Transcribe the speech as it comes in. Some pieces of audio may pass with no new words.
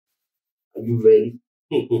Are you ready?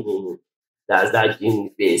 That's that Jini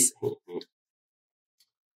face.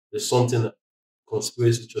 There's something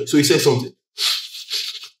conspiracy church. So he said something.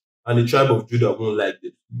 And the tribe of Judah won't like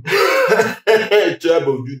it. Tribe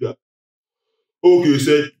of Judah. Okay, he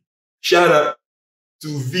said, shout out to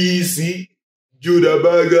VC, Judah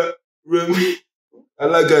Baga, Remy,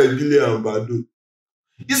 Alaga Ibile and Bado.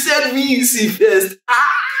 He said VC first.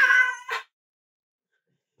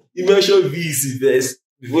 He mentioned VC first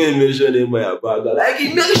before he mentioned Emma Baga. Like,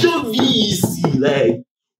 he mentioned VC. Like,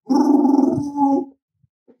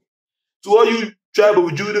 to all you tribe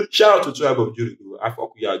of Judah, shout out to tribe of Judah. I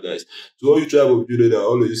fuck with y'all guys. To all you tribe of Judah that are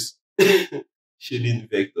always shading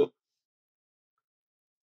Vector.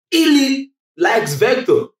 Illy likes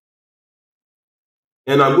Vector.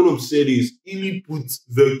 And I'm going to say this, Illy puts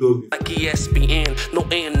Vector like ESPN, no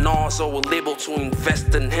A&Rs or a label to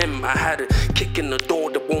invest in him. I had a kick in the door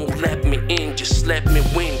that won't let me in, just let me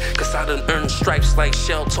win. Cause I done earned stripes like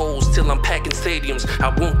shell toes till I'm packing stadiums. I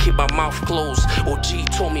won't keep my mouth closed. OG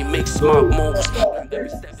told me make smart moves. Every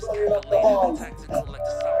step is calculated, tactical like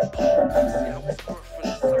the South Pole.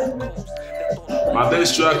 My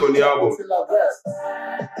best track on the album.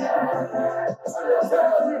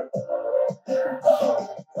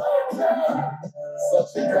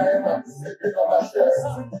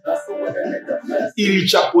 Illy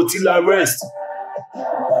Chapo till I rest.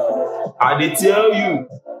 I did tell you.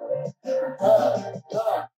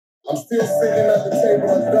 I'm still singing at the table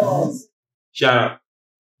of dawns. Shout out.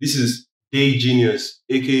 This is Day Genius,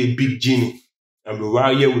 aka Big Jini. And we're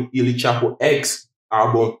right here with Illy Chapo X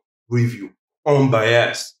album review.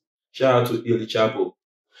 Unbiased. Shout out to Illy Chapo.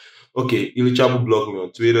 Okay, Illy Chapo blocked me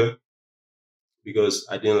on Twitter because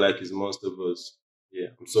I didn't like his monster verse. Yeah,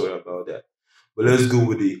 I'm sorry about that. But let's go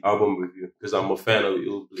with the album review because I'm a fan of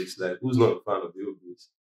Illbliss. Like, who's not a fan of Illbliss?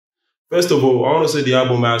 First of all, I want to say the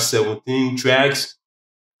album has 17 tracks,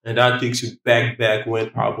 and that takes you back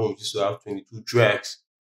when albums used to have 22 tracks.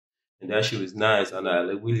 And that shit was nice, and I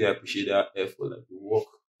really appreciate that effort. Like, the work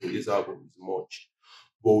in this album is much.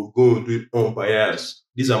 But we're going to do it unbiased.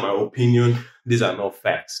 These are my opinion. These are not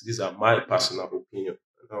facts. These are my personal opinion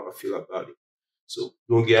and how I feel about it. So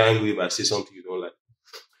don't get angry if I say something you don't like.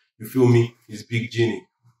 You feel me? It's Big Jini.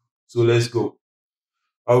 So let's go.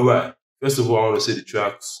 All right. First of all, I want to say the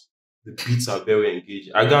tracks. The beats are very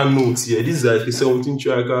engaging. I got notes here. This is like a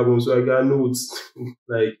 17-track album, so I got notes.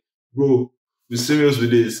 Like, bro, we're serious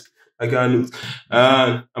with this. I got notes.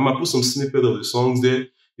 And I'm going to put some snippet of the songs there.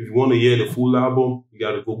 If you want to hear the full album, you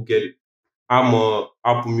got to go get it. I'm a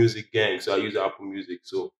Apple Music gang, so I use Apple Music.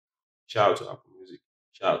 So shout out to Apple Music.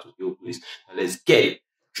 Shout out to Illbliss. And let's get it.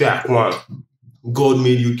 Track 1. God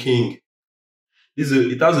Made You King.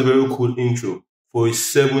 It has a very cool intro. For a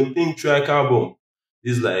 17-track album,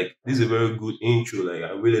 this is a very good intro. Like,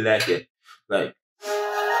 I really like it. Like,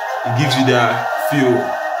 it gives you that feel,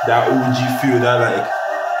 that OG feel, that like,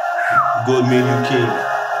 God Made You King.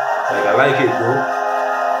 Like, I like it, bro.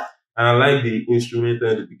 And I like the instrumental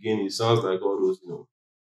in the beginning. It sounds like all those,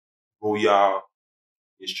 royal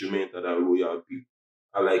instrumental, that royal beat.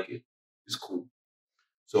 I like it. It's cool.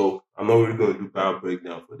 So I'm not really going to do power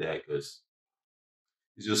breakdown for that because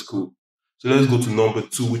it's just cool. So let's go to number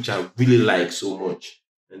 2, which I really like so much.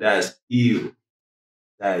 And that is Ill.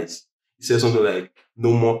 That is, he says something like,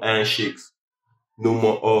 no more handshakes, no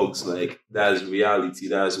more hugs. Like, that's reality.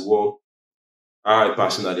 That's what I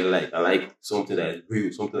personally like. I like something that is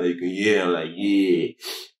real, something that you can hear and like, yeah.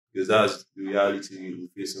 Because that's the reality we're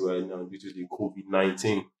facing right now due to the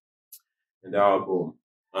COVID-19. And the album,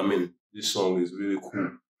 I mean, this song is really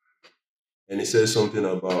cool. And it says something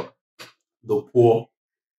about the poor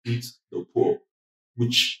eat the poor,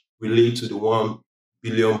 which relate to the 1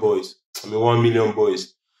 billion boys. 1 million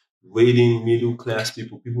boys, waiting middle class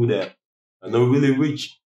people, people that are not really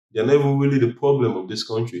rich. They're not even really the problem of this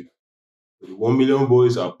country. But the 1 million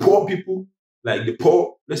boys are poor people, like the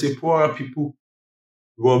poor, let's say poorer people,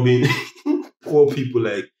 robbing poor people.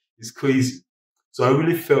 Like, it's crazy. So I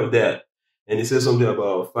really felt that. And it says something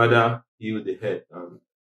about Father, heal the head.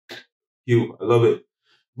 Heal, I love it.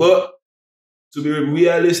 But to be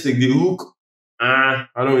realistic, the hook, I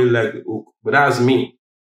don't really like the hook. But that's me.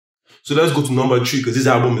 So let's go to number 3, because this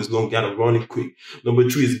album is long, gotta run it quick. Number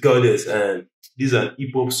 3 is Goddess, and this is an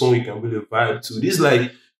hip-hop song you can really vibe to. This is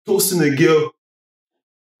like toasting a girl,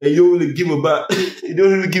 and you don't really give you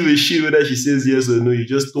don't really give a shit whether she says yes or no. You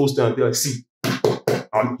just toast her and be like, see,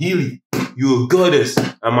 I'm Illy, you're a goddess,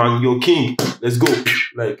 I'm your king, let's go.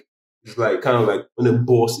 Like, it's like kind of like when a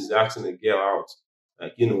boss is asking a girl out.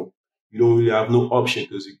 Like, you don't really have no option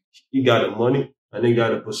because you got the money and then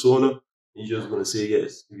got a persona. You're just gonna say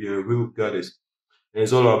yes if you're a real goddess. And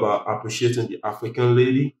it's all about appreciating the African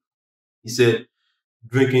lady. He said,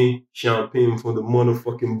 drinking champagne from the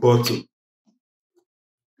motherfucking bottle.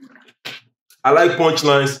 I like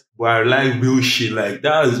punchlines, but I like real shit. Like,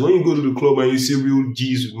 that's when you go to the club and you see real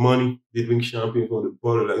G's with money, they drink champagne from the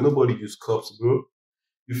bottle. Like, nobody use cups, bro.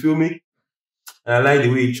 You feel me? And I like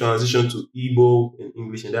the way he transitioned to Igbo and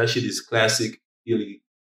English, and that shit is classic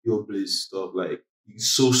Illbliss stuff. Like,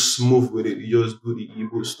 he's so smooth with it. He just do the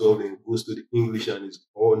Igbo stuff and goes to the English, and it's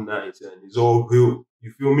all nice and it's all real.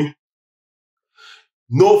 You feel me?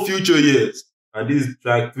 No future yet. And this is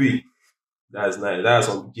track 3. That's nice. That's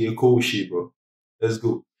some J. Cole shit, bro. Let's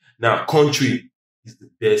go. Now, Country is the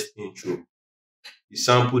best intro. He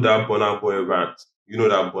sampled that Burna Boy rant. You know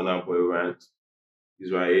that Burna Boy rant?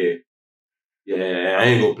 He's right here. Yeah, I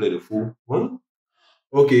ain't gonna play the full one.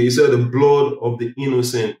 Okay, he said the blood of the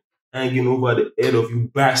innocent hanging over the head of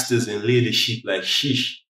you bastards and lay the shit like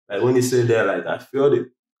shish. Like when he said that, like I felt it.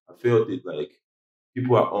 I felt it. Like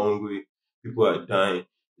people are hungry, people are dying,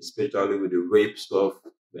 especially with the rape stuff.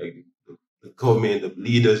 Like the government, the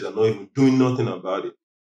leaders are not even doing nothing about it.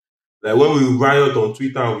 Like when we riot on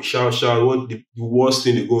Twitter and we shout, what the worst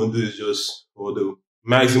thing they're going to do is just, or the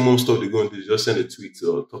maximum stuff they're going to do is just send a tweet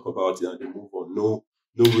or talk about it and they move on. No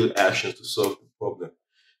real actions to solve the problem.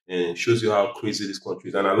 And it shows you how crazy this country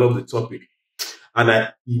is. And I love the topic. And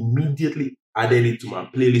I immediately added it to my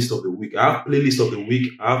playlist of the week. I have playlist of the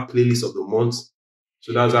week. I have playlist of the month.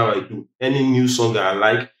 So that's how I do. Any new song that I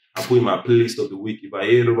like, I put in my playlist of the week. If I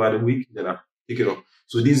hear it over the week, then I pick it up.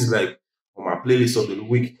 So this is like on my playlist of the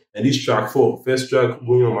week. And this track 4, first track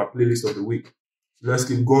going on my playlist of the week. So let's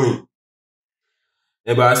keep going.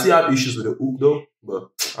 Yeah, but I still have issues with the hook though. But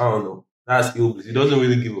I don't know. That's Illbliss. He doesn't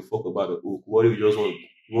really give a fuck about the hook. What if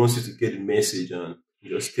he wants you to get the message and he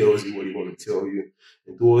just tells you what he wants to tell you.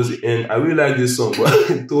 And towards the end, I really like this song,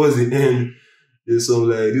 but towards the end, there's some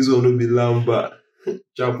like, this one will be Lamba,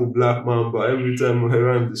 Chapo Black Mamba. Every time I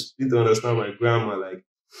rhyme, the speed to understand my grammar, like,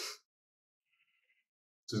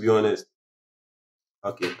 to be honest.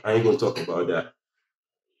 Okay, I ain't gonna talk about that.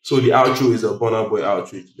 So the outro is a Burna Boy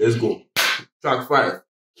outro. Let's go. Track 5,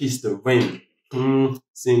 Kiss the Ring.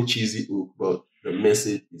 Same cheesy hook, but the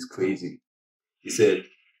message is crazy. He said,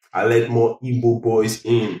 I let more Igbo boys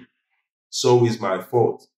in. So is my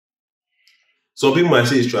fault. Some people might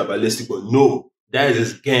say it's tribalistic, but no, that is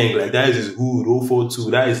his gang. Like, that is his hood,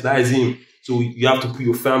 042. That is him. So you have to put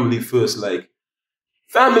your family first. Like,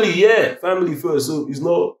 family, yeah, family first. So it's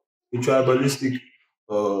not a tribalistic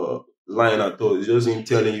line at all. It's just him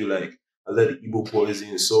telling you, like, I let the Igbo boys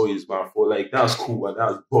in, so is my fault. Like, that's cool and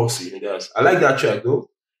that's bossy. And I like that track, though.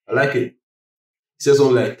 I like it. He says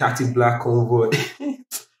something like 30 Black Convoy.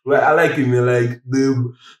 Well, I like it, man. Like,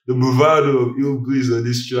 the bravado of Illbliss on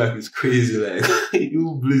this track is crazy. Like,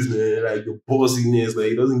 Illbliss, man, like, the bossiness, like,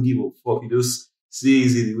 he doesn't give a fuck. He just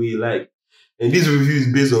says it the way he like. And this review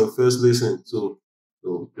is based on first listen, so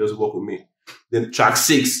just work with me. Then track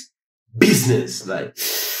 6, Business. Like,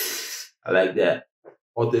 I like that.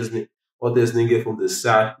 Hottest nigga from the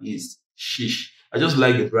Southeast. Shish. I just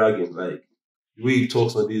like the bragging, like, the way he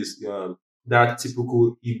talks on this, that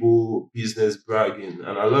typical Igbo business bragging,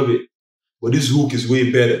 and I love it. But this hook is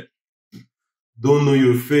way better. Don't know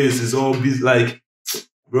your face, it's all business, like,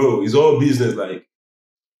 bro, it's all business, like,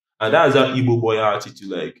 and that's that Igbo boy attitude,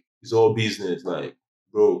 like, it's all business, like,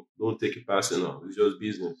 bro, don't take it personal, it's just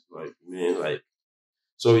business, like, man, like,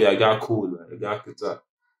 sorry, I got cool, like, I got guitar.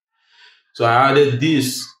 So I added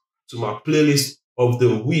this to my playlist of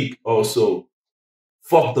the week also.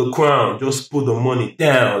 Fuck the crown, just put the money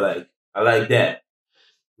down, like, I like that.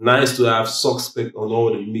 Nice to have Suspect on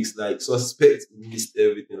all the mix. Like, Suspect missed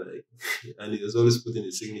everything, like, and he was always putting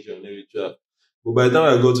a signature on every track. But by the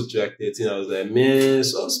time I got to track 13, I was like, man,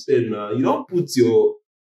 Suspect, man, you don't put your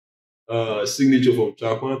signature from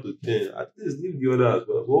track 1 to 10. At least leave the other as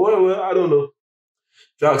well. But well, I don't know.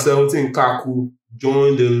 Track 17, Kaku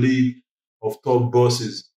joined the league of top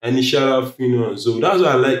bosses. And he shout out Fino and Zoe. That's why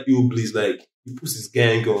I like Illbliss. Like, he puts his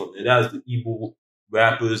gang on, and that's the Igbo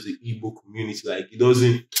rappers, the Igbo community. Like, he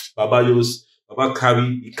doesn't, Baba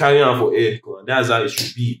carry on for air, and that's how it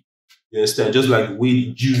should be. You understand? Just like the way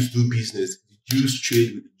the Jews do business. The Jews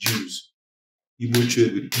trade with the Jews. Igbo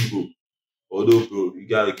trade with the Igbo. Although, bro, you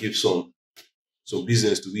gotta give some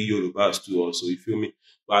business to we Yorubas too also, you feel me?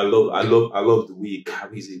 But I love the way he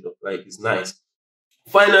carries it up. Like, it's nice.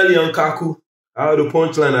 Finally on Kaku, I had the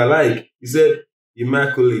punchline I like. He said,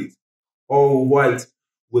 immaculate, all white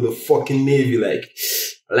with a fucking navy, like,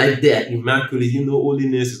 I like that, immaculate, you know,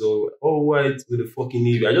 holiness is all white with a fucking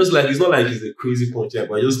navy. I just like, it's not like it's a crazy punchline,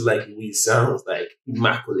 but I just like the way it sounds, like,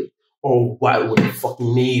 immaculate, all white with a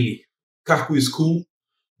fucking navy. Kaku is cool,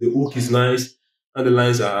 the hook is nice, and the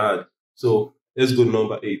lines are hard. So let's go to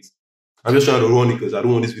number 8. I'm just trying to run it because I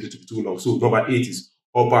don't want this video to be too long. So number 8 is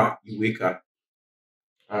Upper Iweka.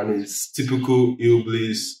 And it's typical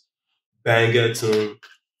Illbliss banger tune.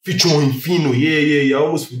 Featuring Fino. Yeah. I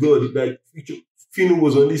almost forgot it. Like Fino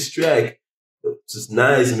was on this track. It's just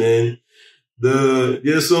nice, man.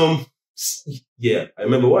 There's some, yeah. I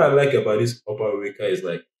remember what I like about this Upper Iweka is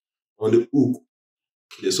like on the hook,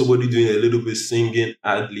 there's somebody doing a little bit singing,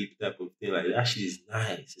 ad-lib type of thing. Like that shit is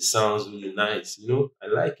nice. It sounds really nice, you know? I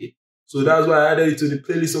like it. So that's why I added it to the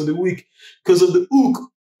playlist of the week. Because of the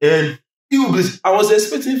hook. And Illbliss, I was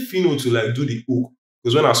expecting Fino to like do the hook.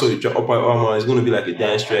 Because when I saw the track Upper Iweka, it's gonna be like a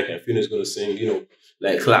dance track and Fino's gonna sing, you know,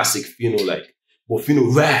 like classic Fino, like. But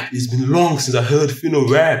Fino rap. It's been long since I heard Fino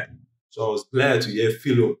rap. So I was glad to hear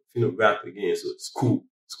Fino rap again. So it's cool.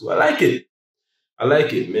 It's cool. I like it. I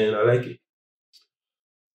like it, man. I like it.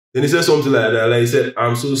 Then he said something like that. Like he said,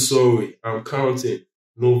 I'm so sorry. I'm counting.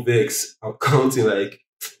 No vex. I'm counting like,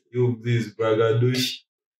 Illbliss, Bragadush.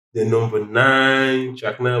 Then number 9,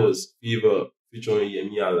 track 9 was Fever featuring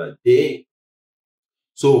Yemi Alade.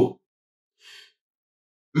 So,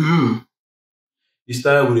 he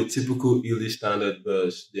started with a typical Illy standard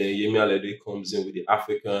verse. Then Yemi Alade comes in with the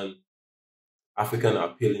African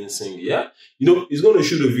appealing singer. Yeah, you know, he's gonna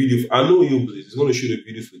shoot a video. I know Illbliss. He's gonna shoot a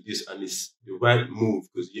video for this, and it's the right move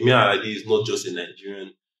because Yemi Alade is not just a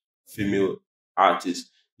Nigerian female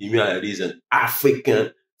artist. Yemi Alade is an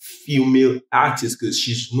African female artist because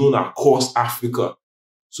she's known across Africa.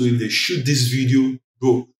 So if they shoot this video,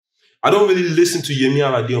 bro, I don't really listen to Yemi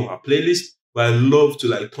Alade on my playlist, but I love to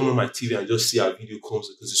like turn on my TV and just see how video comes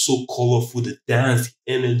because it's so colorful, the dance,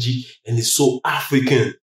 the energy, and it's so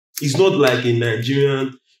African. It's not like a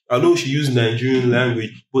Nigerian. I know she used Nigerian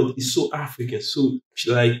language, but it's so African. So she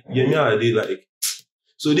like Yemi Alade, like.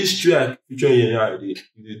 So this track featuring Yemi Alade, if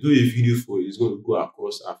they do a video for it, it's going to go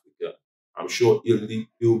across Africa. I'm sure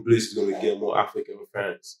Illbliss is going to get more African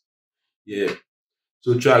fans. Yeah.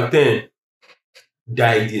 So track 10,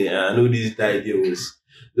 Die Idea. And I know this Die Idea was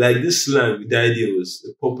like this slang with Die Idea was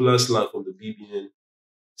a popular slang from the BBN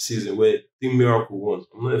season where I think Miracle won.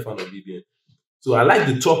 I'm not a fan of BBN. So I like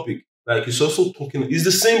the topic. Like it's also talking, it's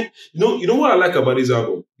the same, you know what I like about this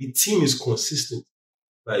album? The theme is consistent.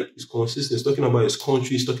 Like it's consistent. It's talking about his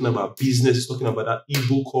country, it's talking about business, it's talking about that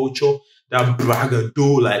Igbo culture, that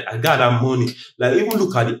bragado, like I got that money. Like even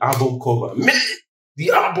look at the album cover. Man,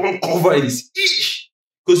 the album cover is ish.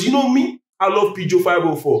 Because you know me, I love Peugeot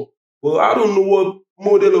 504. Well, I don't know what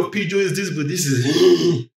model of Peugeot is this, but this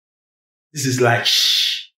is like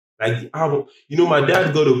the album. You know, my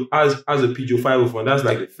dad got as a Peugeot 504. That's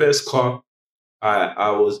like the first car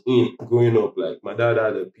I was in growing up. Like my dad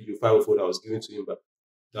had a Peugeot 504 that was given to him, but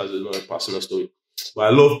that's another personal story. But I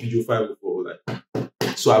love Peugeot 504. Like,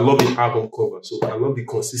 so I love the album cover. So I love the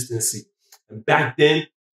consistency. And back then,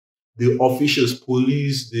 the officials,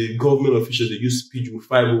 police, the government officials, they used Peugeot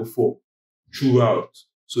 504 throughout.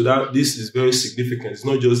 So that this is very significant. It's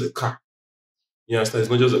not just a car. You understand?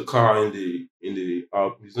 It's not just a car in the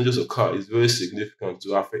it's not just a car. It's very significant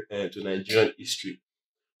to Africa to Nigerian history.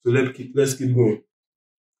 So let's keep going.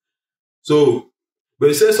 So, but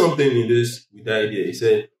he said something in this with the idea. He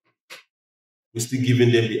said, we're still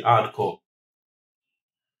giving them the hardcore.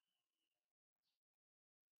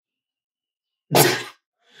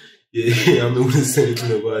 Yeah, I'm not going to say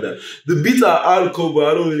anything about that. The beats are hardcore, but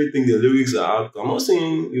I don't really think the lyrics are hardcore. I'm not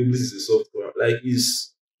saying Illbliss is a softcore. Like if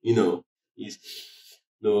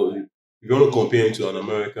you want to compare him to an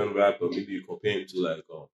American rapper, maybe you compare him to like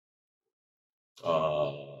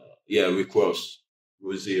Rick Ross,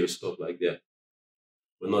 Rose or stuff like that.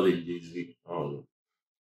 But not a Jay-Z. I don't know.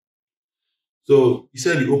 So he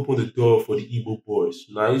said he opened the door for the Igbo boys.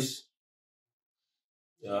 Nice.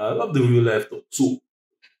 Yeah, I love the real life though. So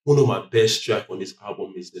one of my best tracks on this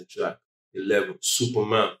album is the track 11,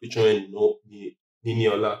 Superman, featuring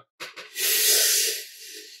Niniola.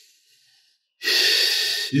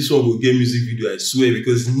 This one will get music video, I swear,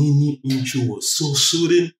 because Nini intro was so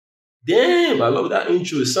soothing. Damn, I love that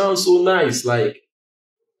intro. It sounds so nice. Like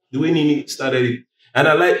the way Nini started it. And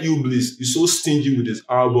I like Illbliss. He's so stingy with his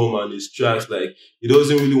album and his tracks. Like he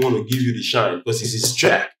doesn't really want to give you the shine because it's his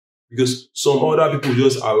track. Because some other people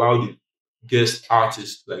just allow the guest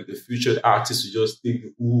artists, like the featured artists, to just take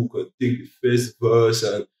the hook or take the first verse,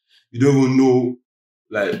 and you don't even know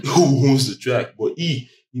like who owns the track. But he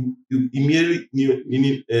immediately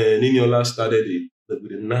Niniola started it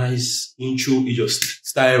with a nice intro. He just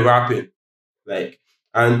started rapping, like,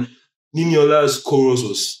 and Niniola's chorus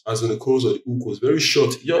was, as in the chorus of the hook, was very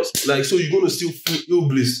short. Just like, so you're gonna still feel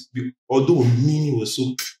Illbliss, although Nini was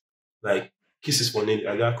so Like, kisses for Nini.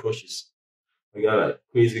 I got crushes. I got like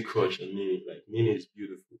crazy crush on Nini. Like, Nini is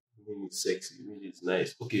beautiful. Nini is sexy. Nini is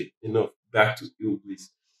nice. Okay, enough. Back to Illbliss.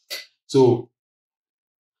 So,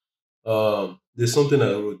 there's something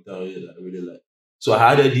I wrote down here that I really like. So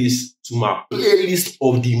I added this to my playlist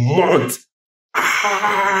of the month. I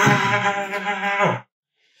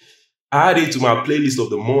added it to my playlist of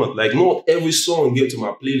the month. Like, not every song get to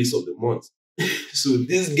my playlist of the month. So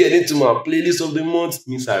this getting to my playlist of the month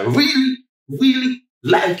means I really, really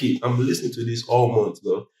like it. I'm listening to this all month,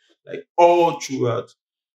 bro. Like, all throughout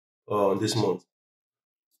this month.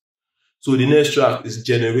 So the next track is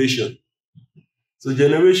Generation. So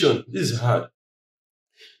Generation, this is hard.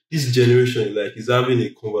 This generation, like, is having a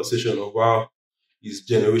conversation of how his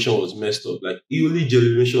generation was messed up. Like, Illy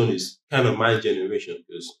generation is kind of my generation,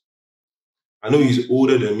 because I know he's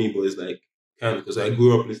older than me, but it's like, kind of, because I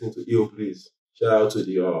grew up listening to Illbliss. Shout out to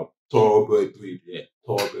the Thoroughbred breed, yeah,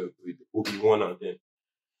 Thoroughbred breed, Obi-Wan and them.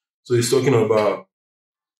 So he's talking about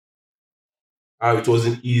how it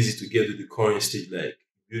wasn't easy to get to the current stage, like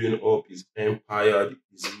building up his empire,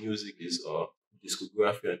 his music, his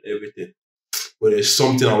discography and everything. But there's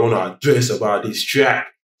something I want to address about this track.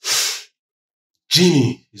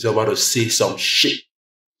 Jini is about to say some shit.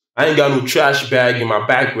 I ain't got no trash bag in my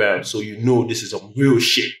background, so you know this is some real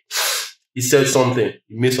shit. He said something.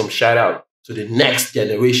 He made some shout out to the next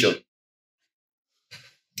generation.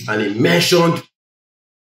 And he mentioned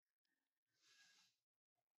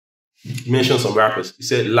some rappers. He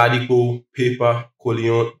said Ladipo, Paper,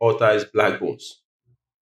 Coleon, Altais, Black Bones.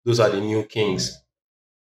 Those are the new kings.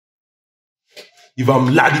 If I'm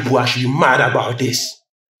Ladipo, I should be mad about this.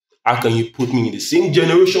 How can you put me in the same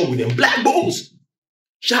generation with them Black Bones?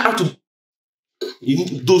 Shout out to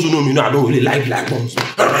those who know me, know I don't really like Black Bones.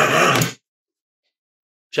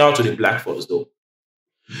 Shout out to the Black Force though.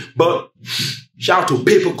 But shout out to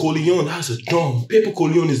Paper Coleon. That's a dumb. Paper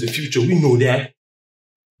Coleon is the future. We know that.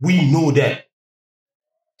 We know that.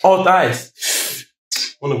 Altais,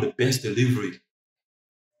 one of the best delivery.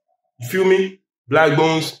 You feel me? Black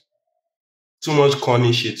Bones, too much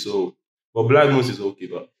corny shit. So, but Black Bones is okay.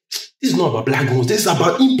 But this is not about Black Bones. This is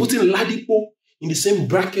about putting Ladipo in the same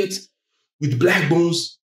bracket with Black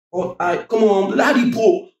Bones. Come on,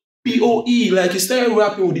 Ladipo, P-O-E. Like, he started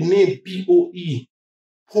rapping with the name P-O-E.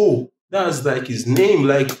 Po. That's like his name.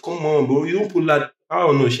 Like, come on, bro. You don't put Ladipo. I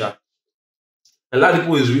don't know, Sha. And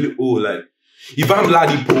Ladipo is really old. Like, if I'm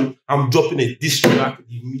Ladipo, I'm dropping a diss track.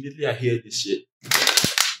 Immediately I hear this shit.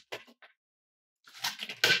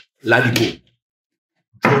 Ladipo,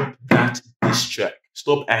 drop that diss track.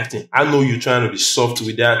 Stop acting. I know you're trying to be soft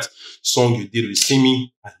with that song you did with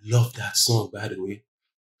Simi. I love that song, by the way.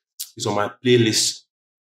 It's on my playlist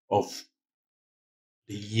of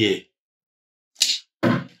the year.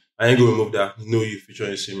 I ain't gonna remove that No You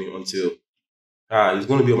featuring Simi until it's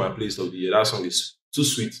gonna be on my playlist of the year. That song is too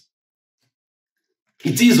sweet.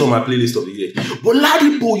 It is on my playlist of the year. But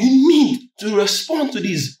Ladipo, you need to respond to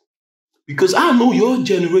this. Because I know your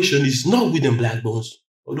generation is not with them Black Bones.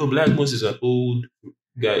 Although Black Bones is an old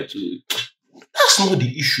guy too. That's not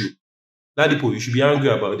the issue. Ladipo, you should be angry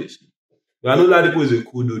about this. But I know Ladipo is a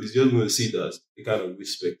cool dude. He's just going to see it as a kind of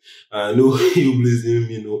respect. I know Illbliss didn't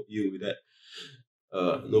mean no ill with that.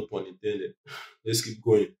 No pun intended. Let's keep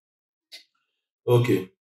going. Okay.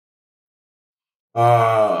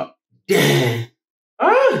 Damn.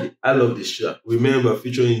 I love this track. Remember,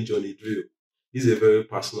 featuring Johnny Drill. This is a very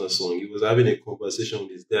personal song. He was having a conversation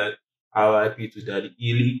with his dad. R.I.P. to Daddy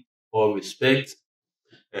Illy. All respect.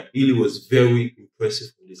 And Illy was very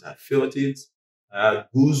impressive with this. I felt it. I had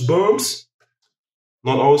goosebumps.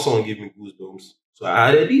 Not all songs give me goosebumps. So I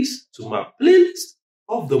added this to my playlist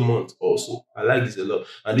of the month also. I like this a lot.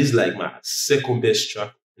 And this is like my second best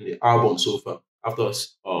track in the album so far. After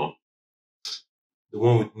the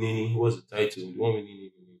one with Nini. What's the title? The one with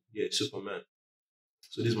Nini. Yeah, Superman.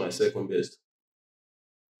 So this is my second best.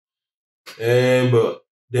 But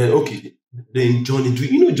then, okay. Then Johnny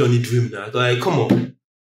Dream. You know Johnny Dream now. Like, come on.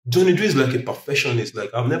 Johnny Dream is like a perfectionist.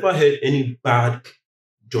 Like, I've never heard any bad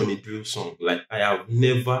Johnny Dream song. Like, I have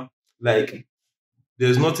never, like,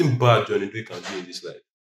 there's nothing bad Johnny Dream can do in this life.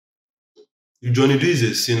 If Johnny Dream is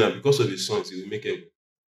a sinner, because of his songs, he will make it.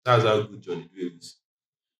 That's how good Johnny Dream is.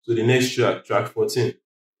 So the next track, track 14.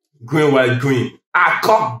 Green, White, Green. I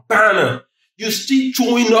cock banner. You still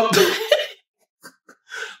chewing up.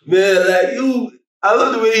 Man, like, you. I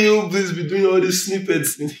love the way Illbliss be doing all these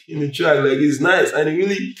snippets in the track. Like, it's nice. And he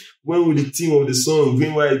really went with the theme of the song,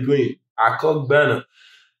 Green, White, Green. I cock banner.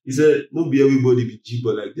 He said, no be everybody be G,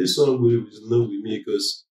 but like this song will resonate with me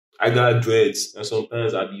because I got dreads and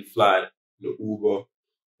sometimes I be fly, Uber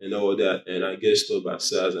and all that, and I get stopped by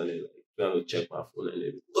SARS and they like trying to check my phone and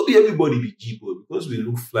everything. Not be everybody be G-boy because we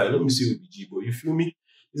look fly. Let me see who be G-boy. You feel me?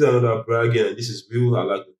 This is another bragging and this is real. I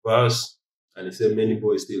like the verse and they said many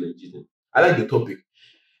boys still cheating. I like the topic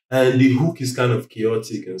and the hook is kind of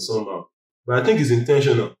chaotic and somehow, but I think it's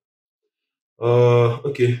intentional.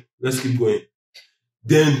 Okay, let's keep going.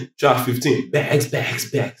 Then track 15, bags.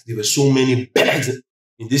 There were so many bags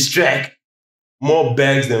in this track. More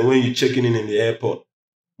bags than when you're checking in the airport.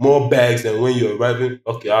 More bags than when you're arriving.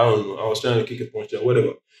 Okay, I don't know. I was trying to kick a punch or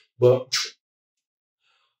whatever. But,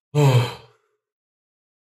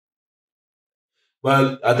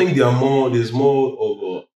 well, I think there's more of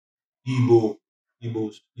Igbo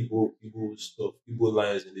stuff, Igbo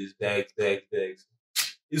lines in these bags.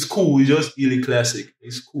 It's cool. It's just really classic.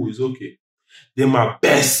 It's cool. It's okay. They're my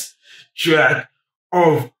best track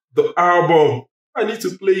of the album. I need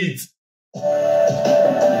to play it.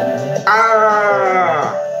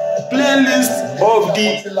 Playlist of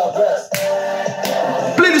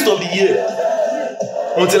the year.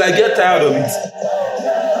 Until I get tired of it.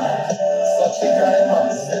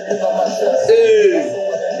 Hey,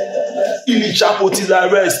 Illy Chapo till I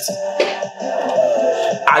rest.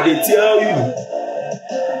 I did tell you.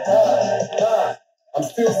 I'm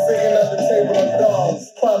still sitting at the table of dance,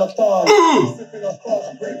 trying to dance, sipping on cross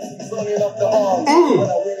grapes and zoning up the arms. When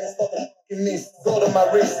I win and stop the fucking miss, go to my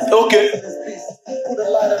wrist. Okay. Put a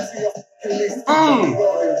line up to your fucking list.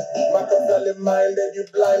 Machiavelli minded, you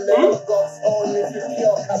blinded, God's own. If you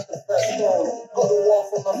kill, catch the first stone. Go to war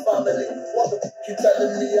for my family. What the fuck you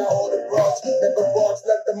telling me? I hold a grudge. Never watch,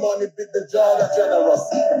 let the money beat the jar, not generous.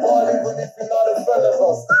 All even if you're not a fan of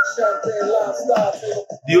us. Champagne lifestyle.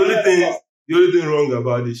 The only thing wrong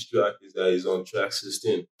about this track is that it's on track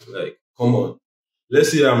 16. Like, come on.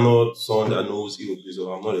 Let's say I'm not someone that knows Illbliss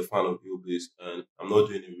or I'm not a fan of Illbliss and I'm not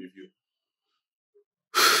doing a review.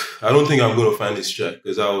 I don't think I'm going to find this track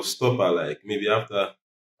because I'll stop at like, maybe after,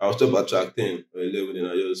 I'll stop at track 10 or 11 and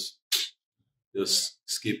I just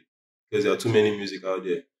skip because there are too many music out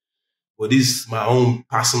there. But this is my own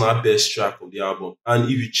personal best track of the album. And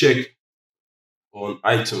if you check on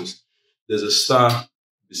iTunes, there's a star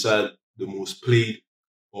beside the most played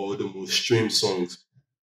or the most streamed songs.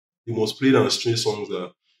 The most played and streamed songs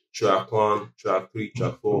are track 1, track 3,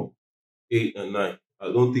 track 4, 8, and 9.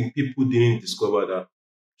 I don't think people didn't discover that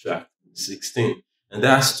track 16. And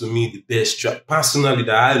that's to me the best track. Personally,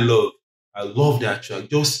 that I love. I love that track.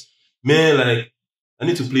 Just, man, like, I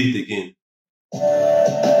need to play it again.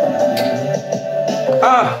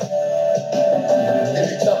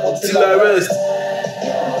 Till I rest.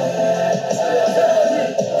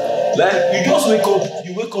 Like, you just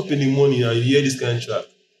wake up in the morning and you hear this kind of track.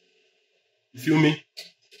 You feel me?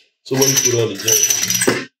 Somebody put on the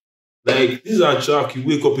joint. Like, this is a track you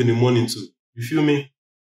wake up in the morning to. You feel me?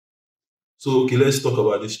 So, okay, let's talk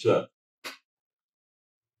about this track.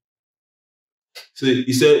 So,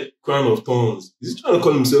 he said, Crown of Thorns. Is he trying to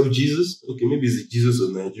call himself Jesus? Okay, maybe it's the Jesus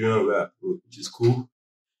of Nigerian rap, which is cool.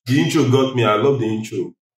 The intro got me. I love the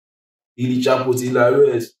intro. Illy Chapo till I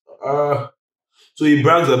rest. So he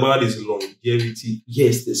brags about his longevity.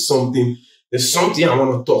 Yes, there's something I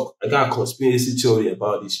want to talk. I got a conspiracy theory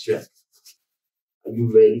about this track. Are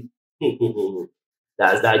you ready?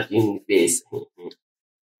 That's that Jini face.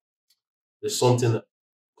 There's something,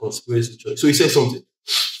 conspiracy theory. So he said something.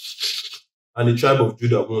 And the tribe of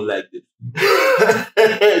Judah won't like it.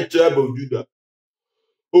 Tribe of Judah.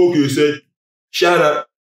 Okay, he said, shout out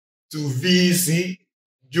to VC,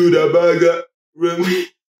 Judah Baga, Remy.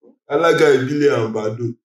 I like Billy and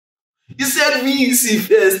Badu. He said VC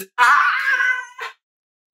first.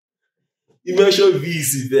 He mentioned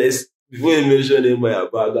VC first before he mentioned Emma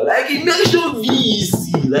Baga. Like, he mentioned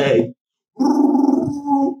VC. Like,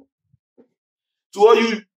 to all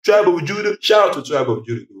you tribe of Judah, shout out to tribe of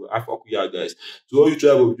Judah. I fuck with y'all guys. To all you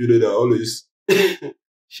tribe of Judah that are always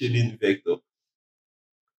shading Vector.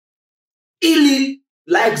 Illy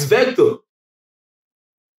likes Vector.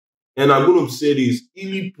 And I'm going to say this,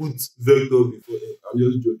 Illy puts Vector before him. I'm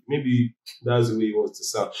just joking. Maybe that's the way he wants to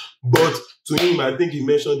sound. But to him, I think he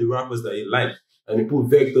mentioned the rappers that he liked. And he put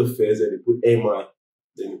Vector first, and he put Emma,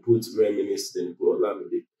 then he put Reminisce, then he put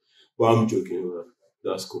Olamide. But I'm joking, man.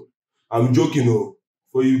 That's cool. I'm joking, oh,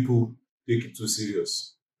 for you people, take it too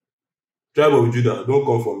serious. Tribe of Judah, don't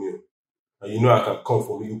come for me. And you know I can come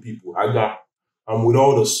for you people. I'm with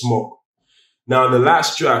all the smoke. Now, the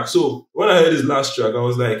last track. So, when I heard this last track, I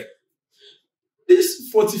was like,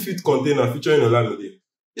 this 40-feet container featuring Olamide,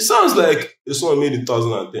 it sounds like a song made in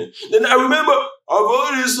 2010. Then I remember I've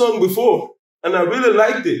heard this song before, and I really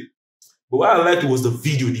liked it. But what I liked was the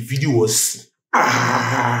video. The video was,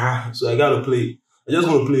 so I gotta play it. I just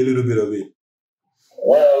want to play a little bit of it.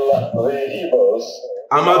 Well, the Igbos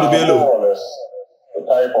are more or less the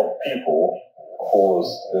type of people whose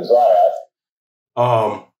desire.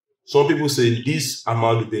 Some people say this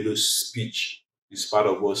Ahmadu Bello's speech is part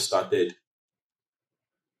of what started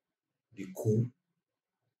the coup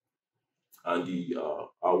and the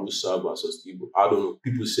Hausa versus Igbo. I don't know.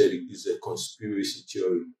 People said it is a conspiracy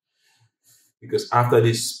theory because after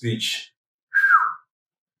this speech,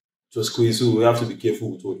 it was crazy. So we have to be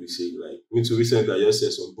careful with what we say. Like, me too recently, I just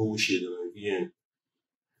said some bullshit and again,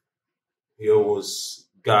 here was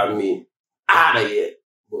got me out of here.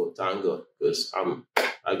 But thank God, because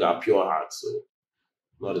I got pure heart, so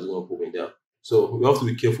nothing's gonna put me down. So we have to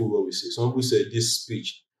be careful what we say. Some people said this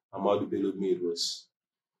speech Ahmadu Bello made was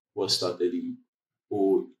what started the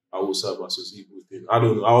whole Hausa versus Igbo thing. I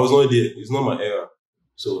don't know. I was not there. It's not my era.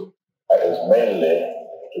 So it is mainly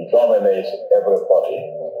to dominate everybody.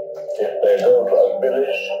 If they go to a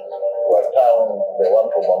village or a town, they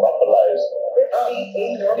want to monopolize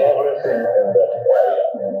everything in that area.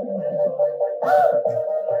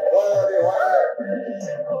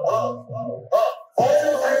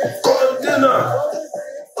 Container.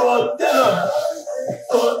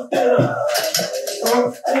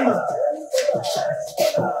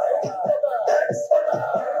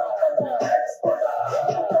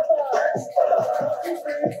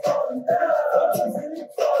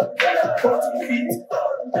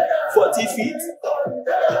 40 feet.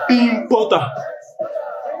 Importer.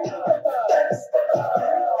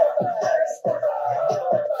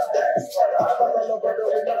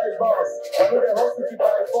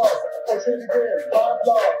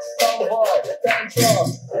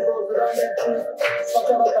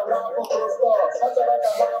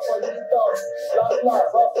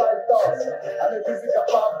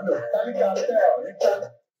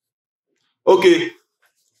 Okay,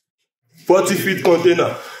 40 feet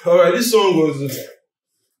container. All right, this song was,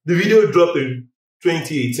 the video dropped in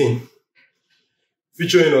 2018,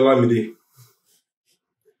 featuring Olamide.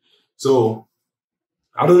 So,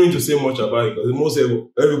 I don't need to say much about it, because most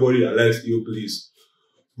everybody that likes Illbliss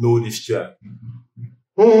know this track.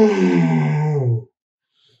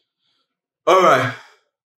 All right,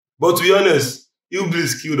 but to be honest,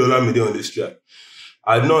 Illbliss killed Olamide on this track.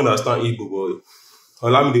 I don't understand Igbo, but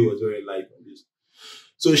Olamide was very light on this.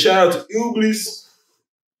 So shout out to Illbliss.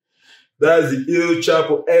 That's the Illy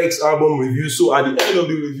Chapo X album review. So at the end of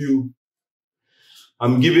the review,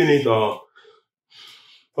 I'm giving it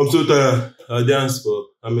I'm so tired. I'll dance for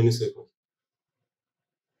how many seconds?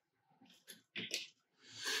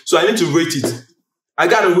 So I need to rate it. I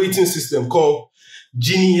got a rating system called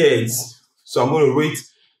Jini heads. So I'm going to rate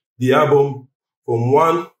the album from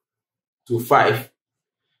 1 to 5.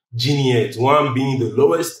 Jini heads. 1 being the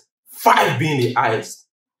lowest, 5 being the highest.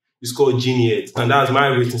 It's called Jini heads. And that's my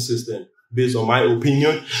rating system based on my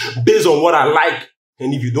opinion, based on what I like.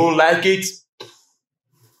 And if you don't like it,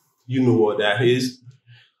 you know what that is.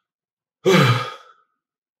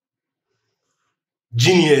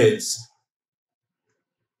 Jini heads.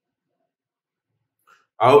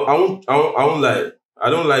 I don't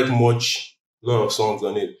like much, a lot of songs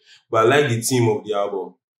on it, but I like the theme of the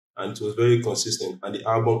album, and it was very consistent, and the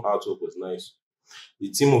album artwork was nice.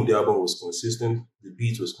 The theme of the album was consistent, the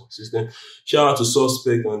beat was consistent. Shout out to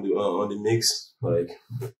Suspect on the mix. Like,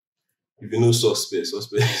 if you know Suspect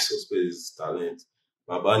is talent.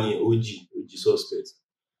 Mabani, OG Suspect.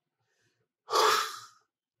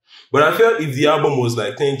 But I felt if the album was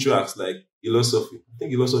like 10 tracks, like Philosophy, I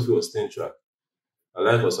think Philosophy was 10 tracks. I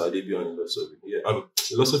like was our debut on Philosophy. Yeah,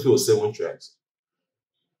 Philosophy was 7 tracks.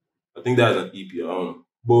 I think that's an EP. I don't know.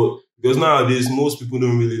 But because nowadays most people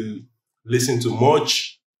don't really listen to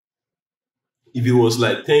much. If it was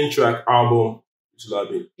like 10-track album, it would have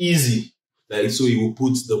been easy. Like, so you will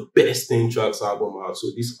put the best 10 tracks album out.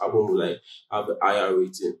 So this album will like have a higher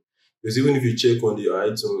rating. Because even if you check on the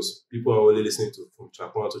iTunes, people are only listening to from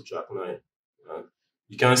track 1 to track 9. And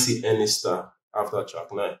you can't see any star after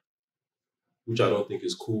track 9, which I don't think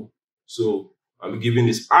is cool. So I'm giving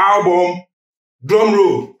this album, drum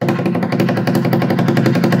roll,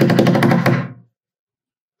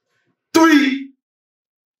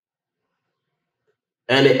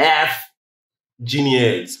 3.5 Jini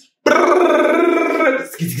heads.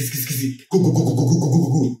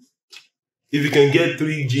 If you can get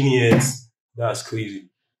 3 Jini heads, that's crazy.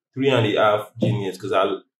 3.5 Jini heads, because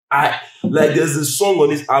I like, there's a song on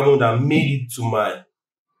this album that made it to my,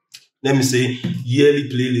 let me say, yearly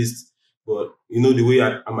playlist. But you know the way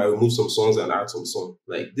I might remove some songs and add some songs.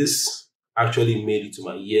 Like, this actually made it to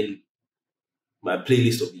my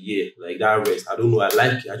playlist of the year. Like, that rest, I don't know, I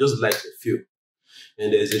like it. I just like the feel.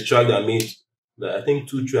 And there's a track that made I think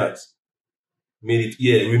 2 tracks made it.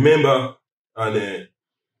 Yeah, Remember and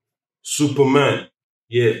Superman.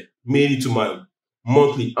 Yeah, made it to my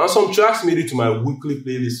monthly. And some tracks made it to my weekly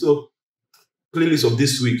playlist. So, playlist of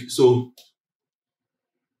this week. So,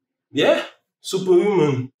 yeah, Superman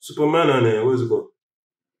and what is it called?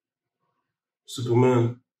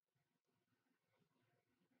 Superman.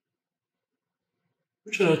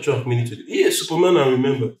 Which other track made it to the... Yeah, Superman and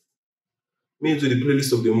Remember made it to the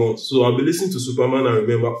playlist of the month. So I'll be listening to Superman and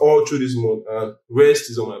Remember all through this month, and rest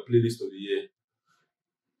is on my playlist of the year.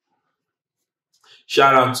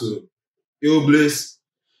 Shout out to Illbliss.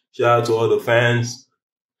 Shout out to all the fans.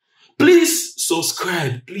 Please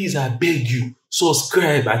subscribe. Please, I beg you.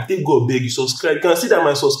 Subscribe. I think God beg you. Subscribe. You can see that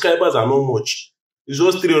my subscribers are not much. It's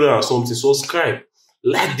just 300 or something. Subscribe.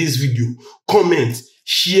 Like this video. Comment.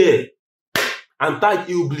 Share. And tag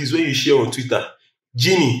Illbliss when you share on Twitter.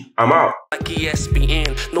 Jini, I'm out. Like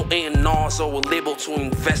ESPN, no A&Rs or a label to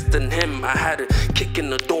invest in him. I had a kick in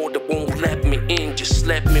the door that won't let me in, just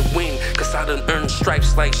let me win. Cause I done earned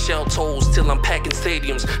stripes like shell toes till I'm packing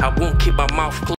stadiums. I won't keep my mouth closed.